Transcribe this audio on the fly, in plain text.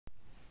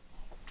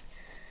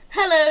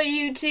Hello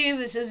YouTube,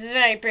 this is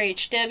Viper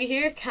HW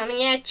here,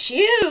 coming at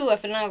you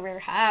with another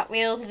Hot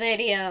Wheels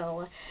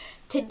video.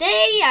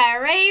 Today I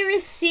already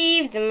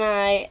received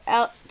my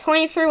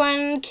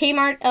 20-for-1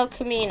 Kmart El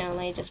Camino. Let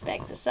me just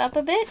back this up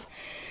a bit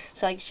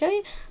so I can show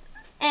you.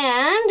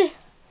 And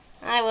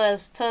I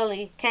was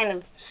totally kind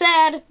of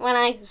sad when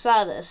I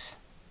saw this.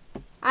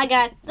 I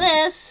got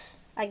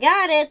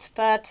it,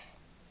 but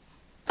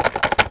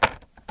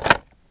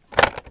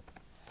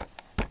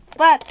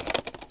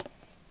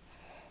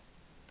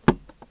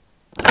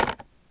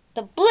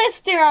the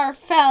blister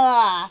fell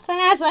off, and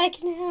I was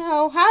like,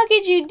 no, how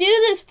could you do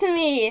this to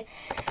me?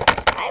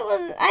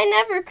 I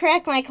never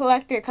crack my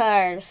collector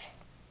cards.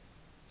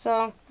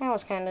 So, that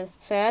was kind of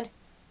sad.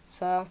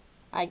 So,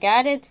 I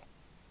got it,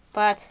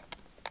 but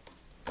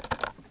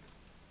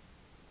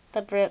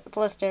the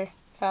blister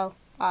fell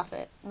off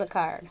the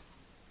card,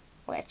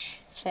 which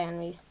saddened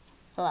me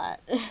a lot.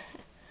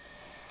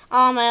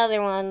 All my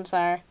other ones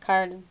are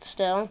carded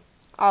still,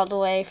 all the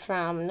way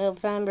from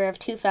November of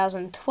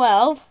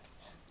 2012.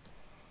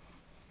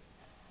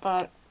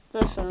 But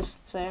this is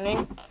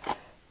saddening.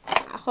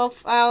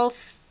 I'll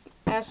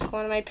ask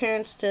one of my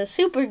parents to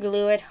super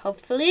glue it,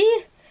 hopefully.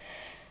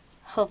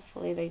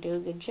 Hopefully they do a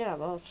good job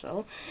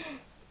also.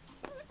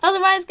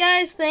 Otherwise,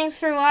 guys, thanks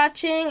for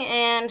watching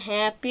and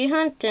happy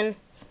hunting.